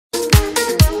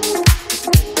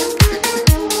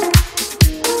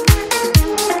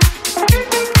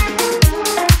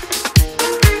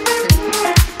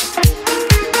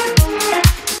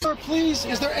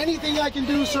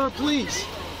Sir, please.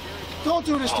 Don't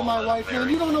do this to my wife, man.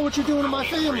 You don't know what you're doing to my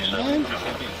family, man.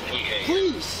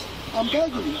 Please. I'm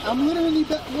begging you. I'm literally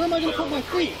where am I going to put my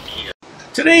feet?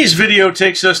 Today's video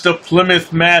takes us to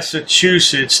Plymouth,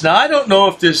 Massachusetts. Now, I don't know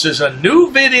if this is a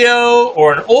new video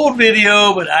or an old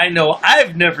video, but I know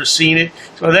I've never seen it,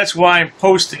 so that's why I'm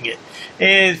posting it.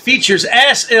 And it features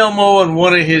AssElmo and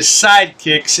one of his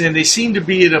sidekicks, and they seem to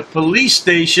be at a police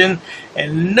station,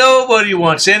 and nobody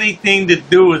wants anything to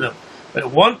do with them. But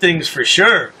one thing's for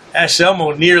sure,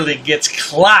 AssElmo nearly gets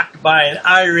clocked by an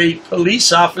irate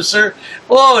police officer.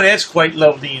 Oh, that's quite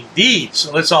lovely indeed.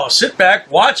 So let's all sit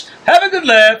back, watch, have a good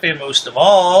laugh, and most of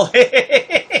all,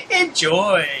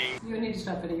 enjoy. You need to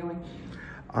stop videoing.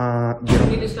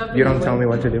 You don't tell me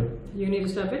what to do. You need to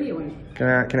stop videoing.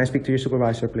 Can I speak to your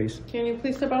supervisor, please? Can you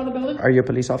please step out of the building? Are you a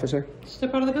police officer?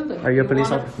 Step out of the building. Are you a police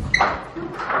officer? You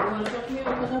want to talk to me?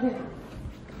 What's up here?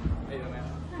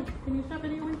 Hi, can you stop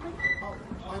videoing, please? Oh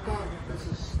my God, this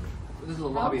is a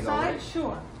lobby though, Outside? right?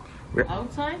 Sure.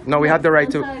 Outside? No, we have the right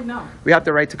Inside, to. no. We have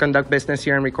the right to conduct business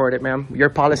here and record it, ma'am. Your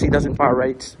policy doesn't bar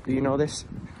rights. Do you know this?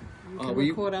 You can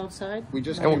record outside? We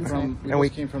just Not came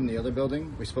inside. came from the other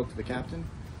building. We spoke to the captain,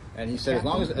 and he said as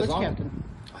long Which captain?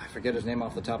 I forget his name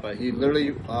off the top. But he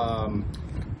literally. Oh,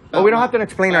 we don't have to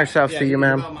explain ourselves to you,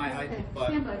 ma'am. About my height, Okay, but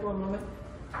stand by for a moment.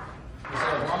 he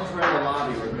said as long as we're in the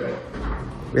lobby, we're good.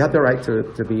 We have the right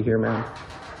to be here, ma'am.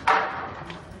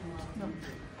 No.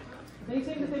 They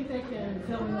seem to think they can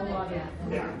film in the lobby.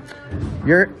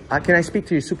 Can I speak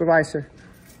to your supervisor?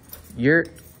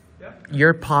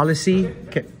 Your policy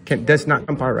does not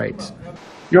trump our rights.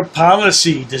 Your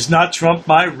policy does not trump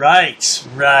my rights.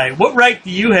 Right. What right do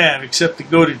you have except to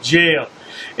go to jail?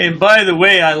 And by the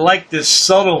way, I like this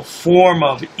subtle form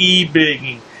of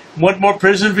e-bigging. Want more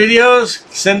prison videos?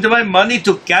 Send my money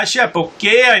to Cash App,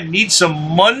 okay? I need some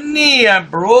money. I'm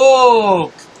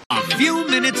broke. A few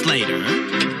minutes later.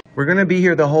 We're going to be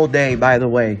here the whole day, by the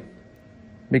way,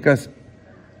 because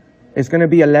it's going to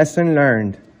be a lesson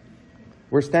learned.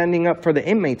 We're standing up for the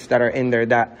inmates that are in there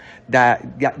that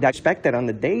expected on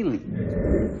the daily.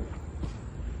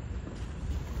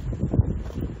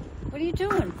 What are you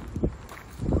doing?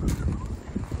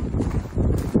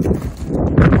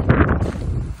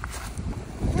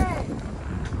 Hey,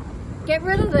 get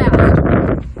rid of that.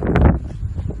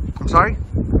 I'm sorry?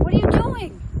 What are you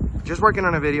doing? Just working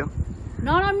on a video.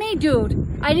 Not on me,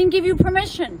 dude. I didn't give you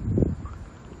permission.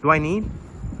 Do I need?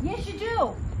 Yes, you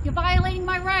do. You're violating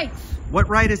my rights. What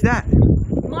right is that?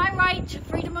 My right to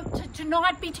freedom to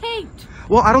not be taped.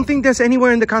 Well, I don't think there's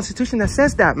anywhere in the Constitution that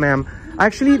says that, ma'am.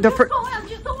 Actually, I'm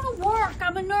just going to work.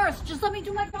 I'm a nurse. Just let me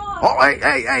do my job. Oh,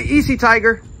 hey, easy,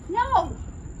 Tiger. No.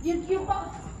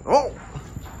 Oh.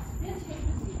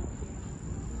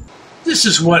 This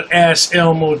is what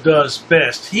AssElmo does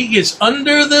best. He gets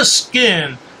under the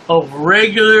skin of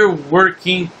regular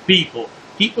working people.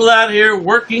 People out here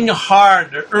working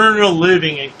hard to earn a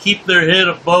living and keep their head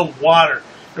above water.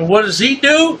 And what does he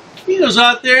do? He goes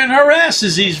out there and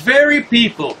harasses these very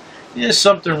people. There's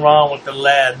something wrong with the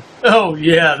lad. Oh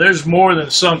yeah, there's more than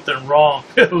something wrong.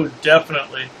 Oh,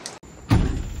 definitely.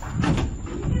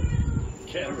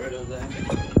 Get rid of that.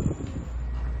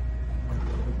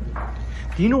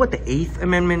 Do you know what the 8th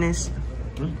Amendment is?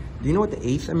 Do you know what the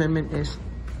 8th Amendment is?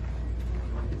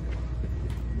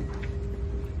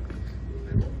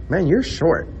 Man, you're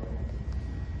short.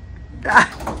 Ah.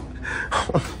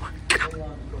 Oh my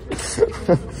God.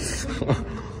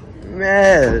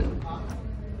 Man.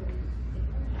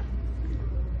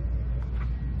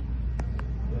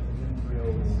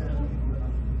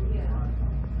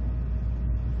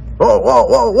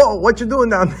 Whoa, what you doing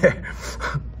down there?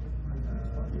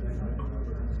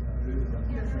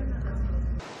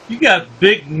 You got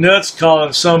big nuts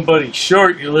calling somebody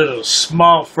short, you little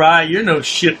small fry. You're no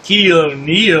Shaquille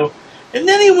O'Neal. And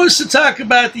then he wants to talk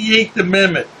about the 8th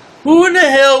Amendment. Who in the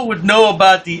hell would know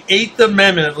about the 8th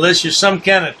Amendment unless you're some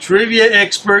kind of trivia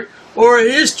expert or a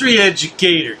history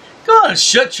educator? Go on,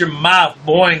 shut your mouth,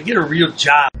 boy, and get a real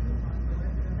job.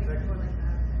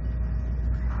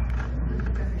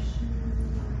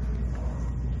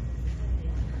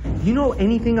 Do you know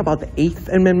anything about the 8th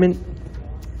Amendment?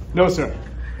 No, sir.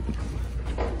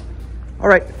 All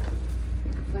right.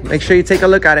 Make sure you take a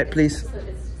look at it, please.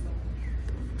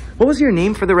 What was your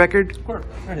name for the record? Of course,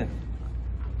 right in.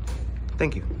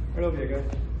 Thank you. Right over here, guys.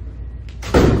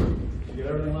 You get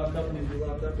everything locked up and need to be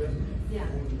locked up, yes? Yeah.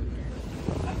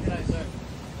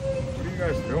 What are you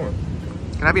guys doing?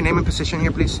 Can I have your name and position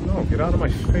here, please? No, get out of my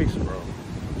face, bro.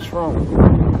 What's wrong with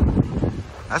you?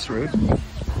 That's rude.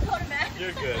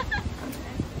 You're good.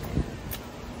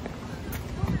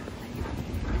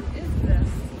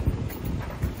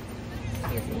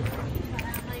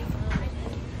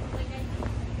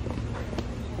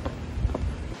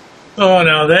 Oh,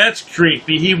 now that's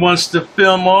creepy. He wants to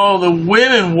film all the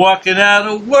women walking out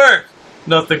of work.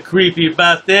 Nothing creepy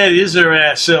about that, is there,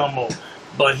 AssElmo?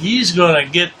 But he's gonna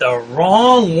get the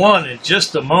wrong one in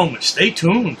just a moment. Stay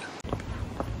tuned.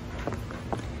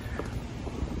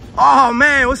 Oh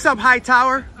man, what's up,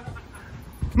 Hightower?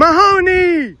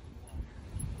 Mahoney!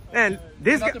 And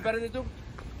this guy better to do?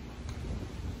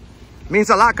 means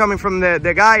a lot coming from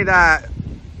the guy that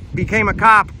became a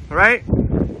cop, right?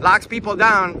 Locks people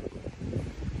down.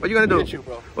 What you gonna do? Look at you,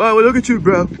 bro. Well, look at you,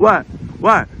 bro. What?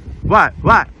 What? What?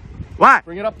 What? What?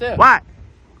 Bring it up there. What?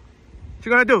 What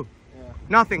you gonna do? Yeah.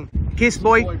 Nothing. Kiss,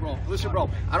 boy. Boy, bro. Listen, bro.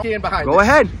 I don't stand behind Go this.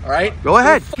 ahead. All right? Go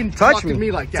ahead. Fucking Touch talk me. to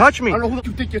me like that. Touch me. I don't know who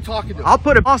you think you're talking to. I'll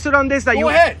put a lawsuit on this that Go you.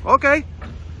 ahead. Okay.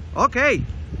 Okay.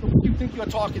 Who you think you're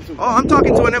talking to? Oh, I'm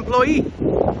talking to an employee.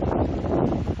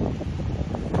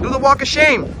 Do the walk of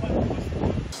shame.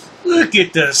 Look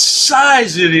at the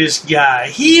size of this guy.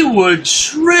 He would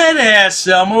shred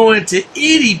AssElmo into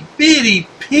itty-bitty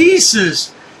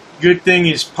pieces. Good thing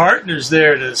his partner's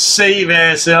there to save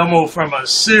AssElmo from a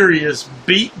serious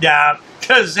beatdown,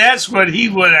 because that's what he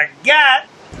would have got.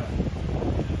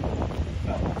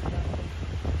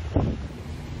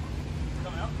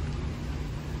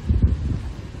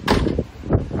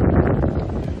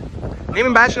 Name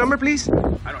and badge number, please.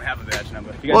 I don't have a badge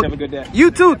number. You guys have a good day.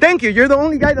 You too. Thank you. You're the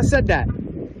only guy that said that.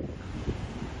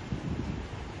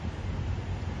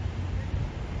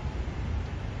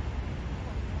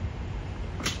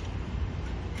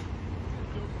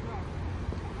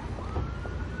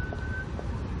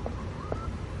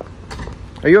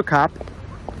 Are you a cop?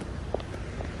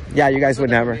 Yeah, you guys would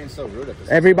never. Being so rude at this.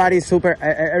 Everybody's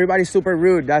super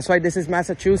rude. That's why this is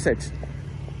Massachusetts.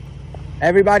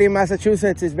 Everybody in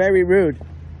Massachusetts is very rude.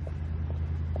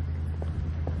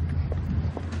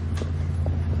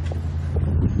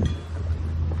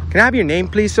 Can I have your name,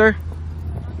 please, sir?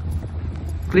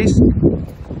 Please?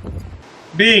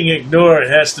 Being ignored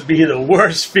has to be the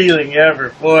worst feeling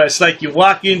ever. Boy, it's like you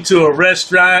walk into a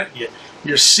restaurant,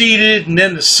 you're seated, and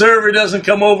then the server doesn't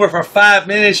come over for 5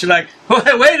 minutes. You're like,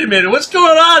 wait a minute, what's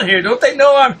going on here? Don't they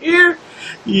know I'm here?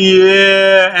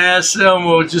 Yeah,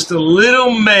 AssElmo, just a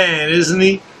little man, isn't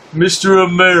he? Mr.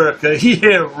 America.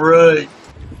 Yeah, right.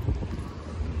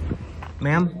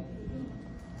 Ma'am?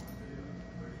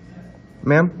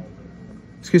 Ma'am?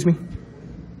 Excuse me?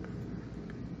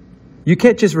 You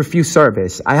can't just refuse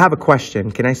service. I have a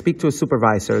question. Can I speak to a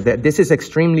supervisor? This is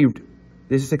extremely,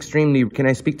 can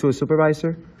I speak to a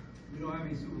supervisor? We don't have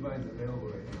any supervisors available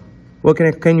right now. Well,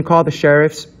 can you call the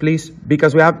sheriffs, please?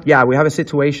 Because we have a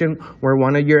situation where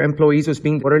one of your employees was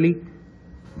being orderly,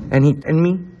 and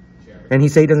he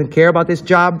said he doesn't care about this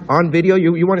job on video.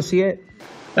 You want to see it?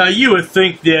 Now, you would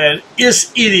think that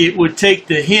this idiot would take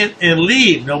the hint and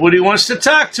leave. Nobody wants to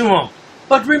talk to him.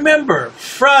 But remember,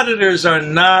 frauditors are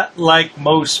not like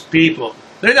most people.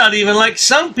 They're not even like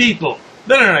some people.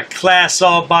 They're in a class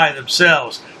all by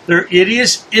themselves. They're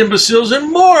idiots, imbeciles,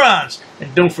 and morons.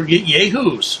 And don't forget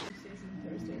yahoos.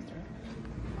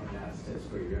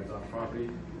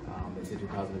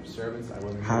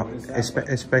 How,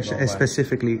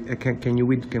 specifically,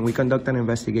 can we conduct an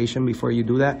investigation before you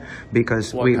do that?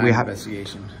 Because we have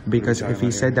investigation. Because if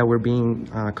he said that we're being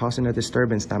causing a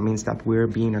disturbance, that means that we're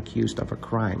being accused of a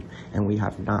crime, and we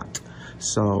have not.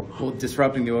 So, well,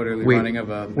 disrupting the orderly running of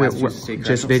a Massachusetts state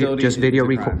just video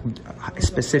record.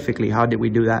 Specifically, how did we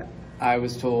do that? I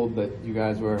was told that you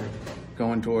guys were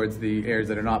going towards the areas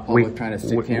that are not public, trying to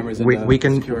stick cameras in the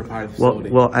secure part of the facility.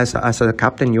 Well, as a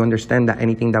captain, you understand that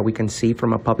anything that we can see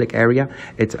from a public area,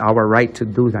 it's our right to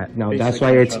do that. Now, basically, that's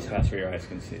why it's trespass where your eyes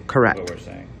can see. Correct. What we're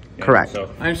saying. Yeah, correct.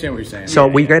 So, I understand what you're saying. So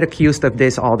we get accused of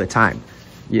this all the time.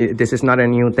 This is not a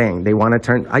new thing. They want to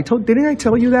turn. Didn't I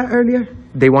tell you that earlier?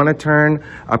 They want to turn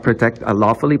a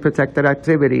lawfully protected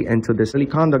activity into disorderly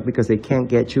conduct because they can't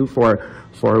get you for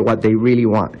what they really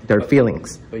want, their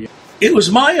feelings. It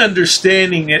was my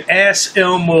understanding that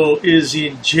AssElmo is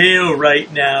in jail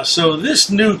right now. So this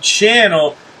new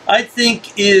channel, I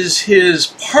think, is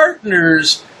his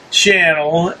partner's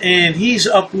channel, and he's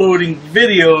uploading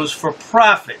videos for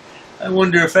profit. I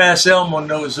wonder if AssElmo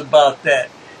knows about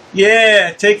that.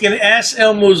 Yeah, taking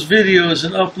AssElmo's videos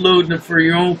and uploading them for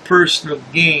your own personal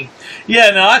gain.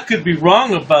 Yeah, now I could be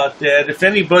wrong about that. If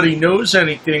anybody knows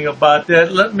anything about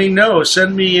that, let me know.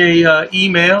 Send me a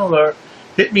email or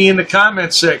hit me in the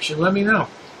comments section. Let me know.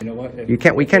 You know what?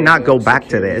 We cannot go back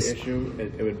to this. Issue,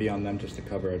 it would be on them just to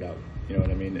cover it up. You know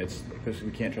what I mean? It's because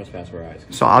we can't trespass our eyes.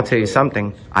 So I'll tell you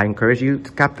something. I encourage you,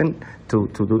 Captain, to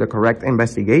do the correct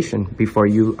investigation before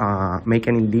you make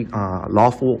any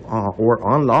lawful or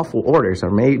unlawful orders,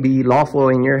 or maybe lawful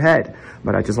in your head.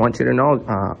 But I just want you to know,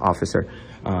 officer,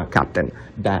 Captain,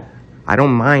 that I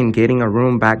don't mind getting a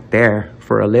room back there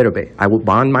for a little bit. I will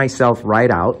bond myself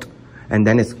right out, and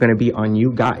then it's going to be on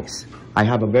you guys. I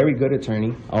have a very good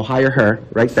attorney. I'll hire her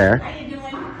right there.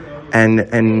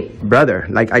 And brother,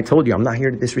 like I told you, I'm not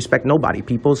here to disrespect nobody.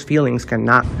 People's feelings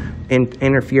cannot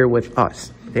interfere with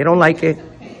us. They don't like it.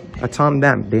 That's on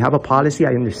them. They have a policy,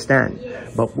 I understand.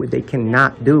 But what they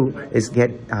cannot do is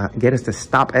get us to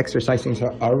stop exercising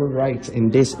our rights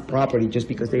in this property just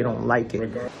because they don't like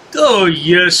it. Oh,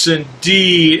 yes,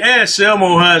 indeed.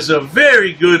 AssElmo has a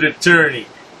very good attorney.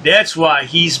 That's why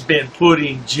he's been put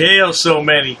in jail so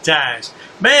many times.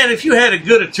 Man, if you had a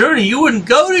good attorney, you wouldn't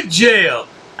go to jail.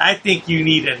 I think you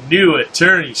need a new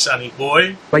attorney, sonny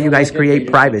boy. But you guys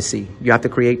create privacy. You have to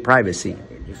create privacy.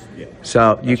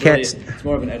 So you can't. It's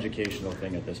more of an educational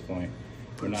thing at this point.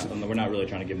 We're not really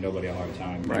trying to give nobody a hard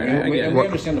time. Right. We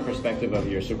understand the perspective of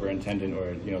your superintendent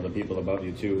or the people above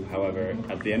you too. However,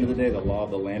 at the end of the day, the law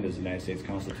of the land is the United States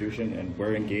Constitution, and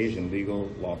we're engaged in legal,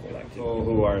 lawful activity. People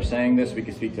who are saying this, we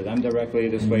can speak to them directly.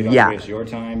 This way, don't waste your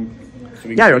time. So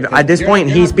at this point,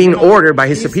 he's being ordered by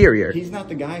his superior. He's not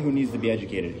the guy who needs to be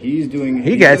educated. He's doing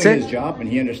his job and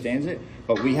he understands it.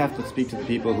 But we have to speak to the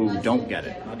people who don't get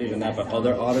it. Not even that, but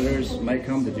other auditors might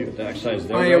come to exercise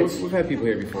their rights. We've had people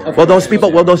here before. Well,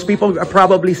 those people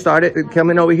probably started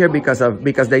coming over here because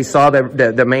they saw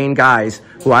the main guys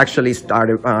who actually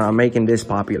started making this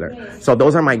popular. So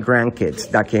those are my grandkids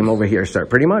that came over here, sir.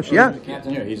 Pretty much, yeah.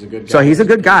 He's a good guy. So he's a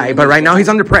good guy, but right now he's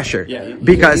under pressure. Yeah,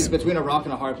 because he's between a rock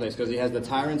and a hard place because he has the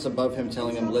tyrants above him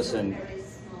telling him, listen,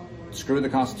 screw the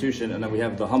Constitution, and then we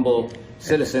have the humble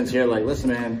citizens here like,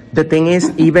 listen, man. The thing is,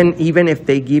 even if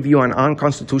they give you an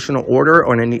unconstitutional order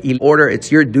or an illegal order,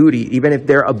 it's your duty, even if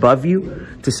they're above you,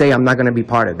 to say, I'm not going to be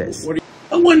part of this.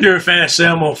 I wonder if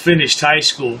AssElmo finished high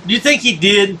school. Do you think he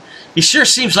did? He sure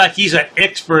seems like he's an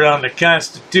expert on the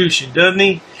Constitution, doesn't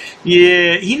he?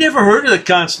 Yeah, he never heard of the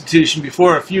Constitution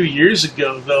before a few years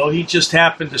ago, though. He just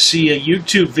happened to see a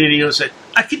YouTube video and said,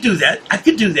 I could do that. I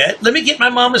could do that. Let me get my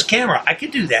mama's camera. I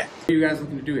could do that. What are you guys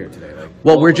looking to do here today?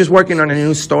 Well, we're just working on a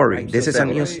new story. This is a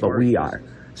new story. We are.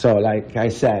 So, like I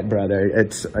said, brother,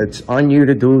 it's on you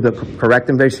to do the correct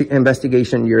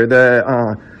investigation. You're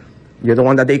the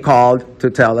one that they called to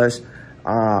tell us.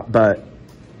 But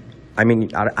I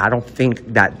mean, I don't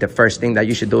think that the first thing that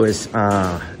you should do is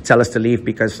tell us to leave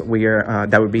because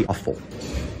that would be awful.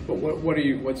 But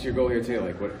what's your goal here today?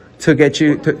 Like what? To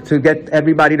get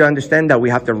everybody to understand that we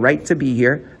have the right to be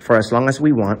here for as long as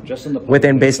we want,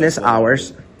 within business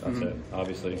hours. That's it,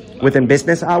 obviously. Within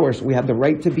business hours, we have the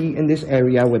right to be in this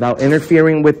area without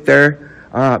interfering with their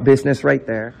business right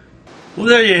there. Well,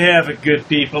 there you have it, good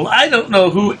people. I don't know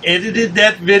who edited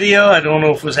that video. I don't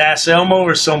know if it was AssElmo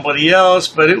or somebody else,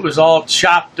 but it was all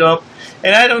chopped up.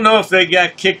 And I don't know if they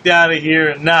got kicked out of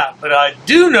here or not. But I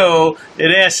do know that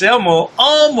AssElmo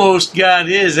almost got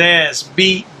his ass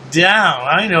beat down.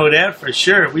 I know that for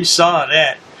sure. We saw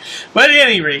that. But at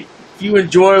any rate, if you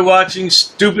enjoy watching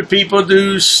stupid people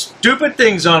do stupid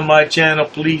things on my channel,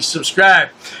 please subscribe.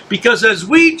 Because as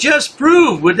we just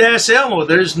proved with AssElmo,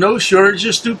 there's no shortage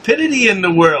of stupidity in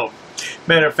the world.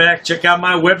 Matter of fact, check out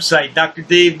my website,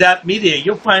 drdave.media.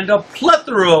 You'll find a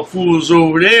plethora of fools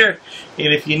over there.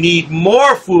 And if you need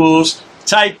more fools,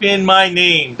 type in my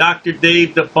name, Dr.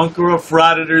 Dave, Debunker of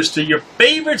Frauditors, to your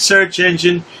favorite search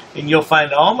engine, and you'll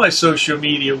find all my social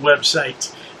media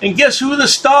websites. And guess who the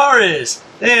star is?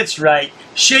 That's right,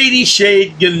 Shady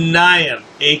Shade Ghanayim,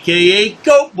 a.k.a.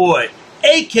 Goat Boy,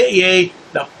 a.k.a.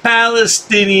 the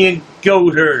Palestinian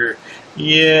Goat Herder.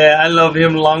 Yeah, I love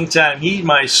him a long time. He's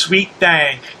my sweet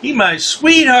thing. He's my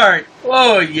sweetheart.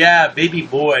 Oh, yeah, baby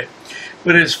boy.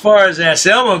 But as far as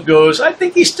AssElmo goes, I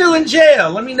think he's still in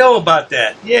jail. Let me know about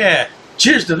that. Yeah,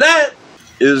 cheers to that.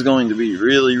 It was going to be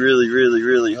really, really, really,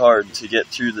 really hard to get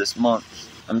through this month.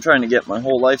 I'm trying to get my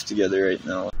whole life together right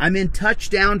now. I'm in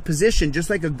touchdown position, just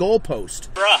like a goalpost.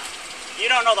 Bruh, you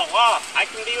don't know the law. I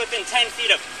can be within 10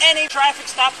 feet of any traffic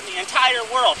stop in the entire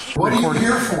world. What are you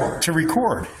here for? To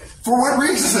record. For what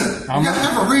reason? You gotta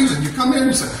have a reason. You come in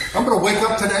and say, I'm gonna wake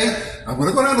up today, I'm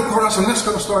gonna go down to the courthouse, and I'm just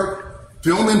gonna start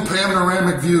filming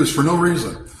panoramic views for no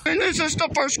reason. And this is the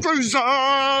first cruiser.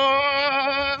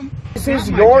 This is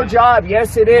your job.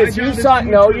 Yes, it is. You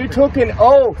took an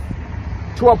oath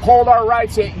to uphold our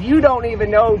rights. Yet you don't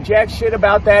even know jack shit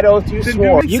about that oath you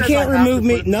swore. You can't remove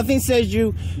me. Nothing says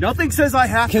you. Nothing says I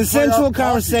have to. Consensual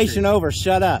conversation over.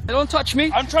 Shut up. Don't touch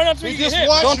me. I'm trying not to get hit.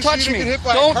 Don't touch me.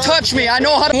 Don't touch me. I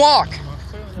know how to walk.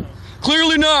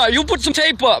 Clearly not. You put some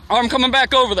tape up. I'm coming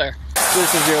back over there.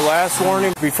 This is your last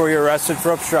warning before you're arrested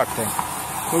for obstructing.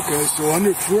 Okay, so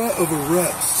under threat of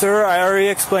arrest. Sir, I already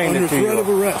explained Under it to you. threat of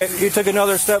arrest. You took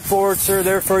another step forward, sir.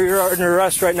 Therefore, you're under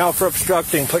arrest right now for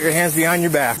obstructing. Put your hands behind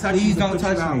your back. Please don't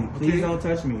touch me. Please don't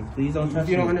touch me. Please don't touch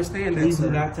me. You don't understand that. Please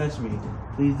do not touch me.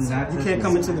 Please do not touch me. You can't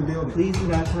come into the building. Please do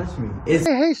not touch me.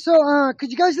 Hey, so, could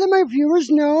you guys let my viewers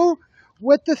know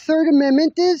what the Third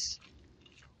Amendment is?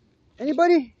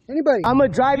 Anybody? Anybody? I'm a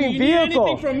driving vehicle.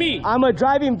 Anything from me? I'm a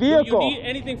driving vehicle. Do you need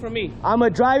anything from me? I'm a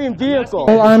driving vehicle.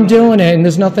 Well, I'm doing it, and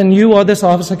there's nothing you or this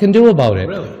officer can do about it.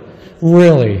 Really?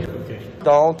 Really?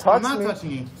 Don't touch me. I'm not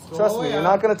touching you. Trust me, you're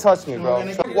not gonna touch me, bro.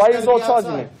 Why are you so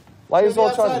touching me? Why are you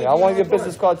so touching me? I want your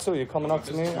business card too. You're coming up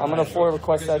to me. I'm gonna FOIA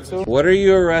request that too. What are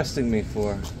you arresting me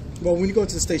for? Well, when you go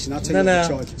to the station, I'll tell you what the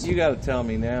charges. You gotta tell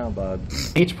me now, bud.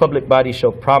 Each public body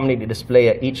shall prominently display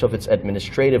at each of its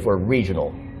administrative or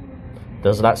regional.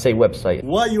 Does not say website.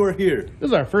 Why you are here? This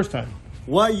is our first time.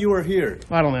 Why you are here?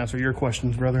 I don't answer your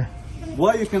questions, brother.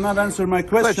 Why you cannot answer my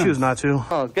questions? I choose not to.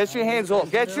 Oh, get your hands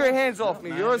off. Get your hands off me.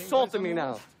 You're assaulting me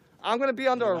now. I'm gonna be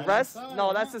under arrest?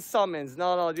 No, that's a summons.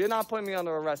 No, you're not putting me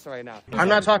under arrest right now. I'm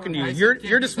not talking to you.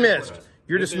 You're dismissed.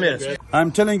 You're dismissed.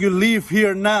 I'm telling you, leave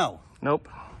here now. Nope.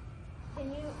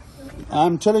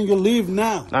 I'm telling you, leave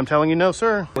now. I'm telling you no,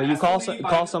 sir. Well, you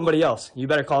call somebody else. You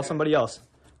better call somebody else.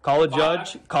 Call a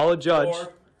judge. Call a judge.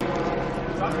 Do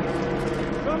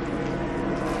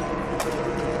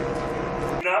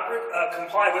not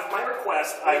comply with my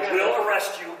request, I will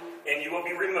arrest you and you will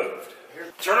be removed.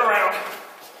 Turn around.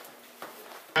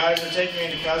 Guys are taking me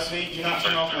into custody. Do not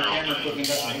turn off my camera equipment.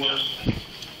 Doesn't work.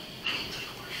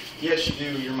 Yes, you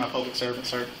do. You're my public servant,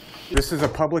 sir. This is a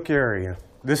public area.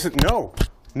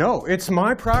 No, it's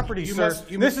my property, sir.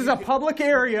 This is a public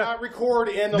area. Not record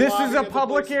in the This lobby is a of the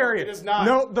public police area. department. It is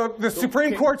not. No, the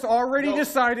Supreme Court's already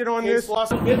decided on this.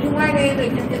 Give me my name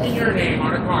and give me your name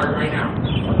on a card right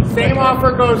now. Same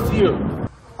offer goes to you.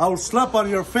 I will slap on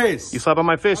your face. You slap on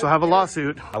my face, I'll have a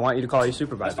lawsuit. I want you to call your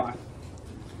supervisor.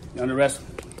 You're under arrest.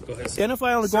 Go ahead.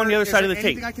 Identify and go on the other side of the tape.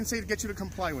 Anything I can say to get you to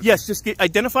comply with? Yes, just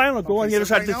identify and go on the other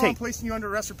side of the Right now, I'm tape. placing you under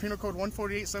arrest for Penal Code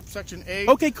 148, subsection A.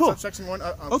 Okay, cool. Subsection 1.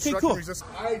 Okay, cool.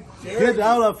 I dare Get you.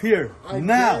 out of here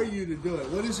now. I dare you to do it.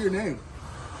 What is your name?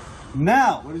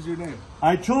 Now. What is your name?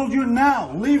 I told you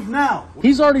now. Leave now.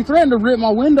 He's already threatened to rip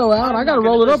my window out. I gotta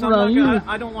roll it up around you.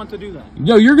 I don't want to do that.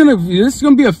 Yo, this is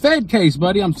gonna be a Fed case,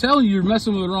 buddy. I'm telling you, you're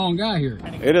messing with the wrong guy here.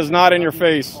 It is not in your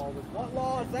face.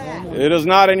 It is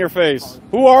not in your face.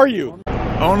 Who are you?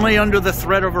 Only under the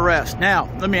threat of arrest. Now,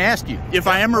 let me ask you, if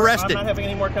I am arrested... I'm not having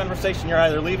any more conversation. You're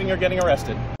either leaving or getting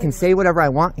arrested. I can say whatever I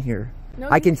want here.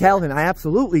 I can tell him. I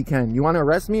absolutely can. You want to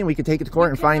arrest me and we can take it to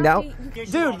court and find out?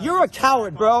 Dude, you're a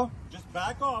coward, bro. Just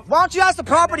back off. Why don't you ask the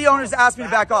property owners to ask me to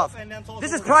back off?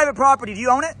 This is private property. Do you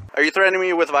own it? Are you threatening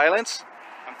me with violence?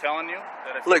 I'm telling you.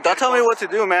 Look, don't tell me what to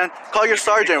do, man. Call your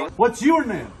sergeant. What's your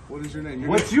name? What is your name?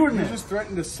 What's your name? You just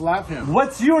threatened to slap him.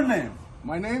 What's your name?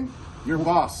 My name? Your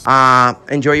boss.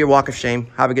 Enjoy your walk of shame.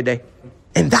 Have a good day.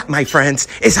 And that, my friends,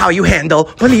 is how you handle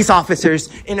police officers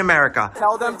in America.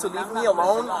 Tell them to leave me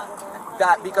alone.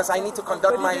 That because I need to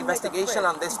conduct my investigation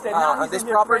on this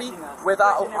property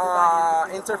without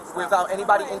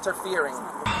anybody interfering.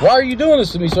 Why are you doing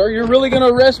this to me, sir? You're really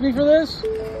gonna arrest me for this?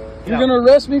 You're gonna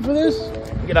arrest me for this?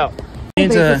 Get out.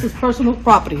 This is personal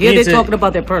property. Here they're talking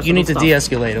about their personal You need to stuff.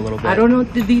 de-escalate a little bit. I don't know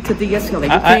the need to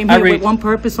de-escalate. You came here with one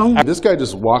purpose only. This guy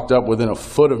just walked up within a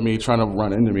foot of me trying to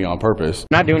run into me on purpose.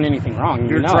 Not doing anything wrong.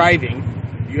 You're driving.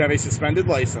 You have a suspended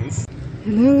license.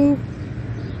 Hello,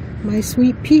 my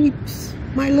sweet peeps,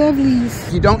 my lovelies.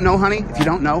 If you don't know, honey, if you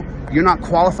don't know, you're not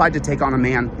qualified to take on a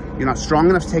man. You're not strong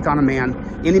enough to take on a man.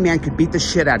 Any man could beat the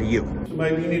shit out of you.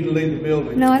 Ma'am, you need to leave the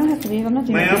building. No, I don't have to leave. I'm not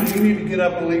doing Ma'am, you need to get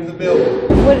up and leave the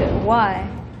building. Why?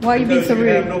 Why are you being so rude?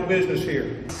 You have no business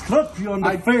here. Slap you on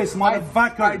the face,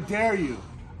 motherfucker. I dare you.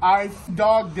 I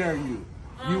dog dare you.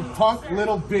 You punk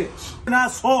little bitch.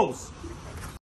 Assholes.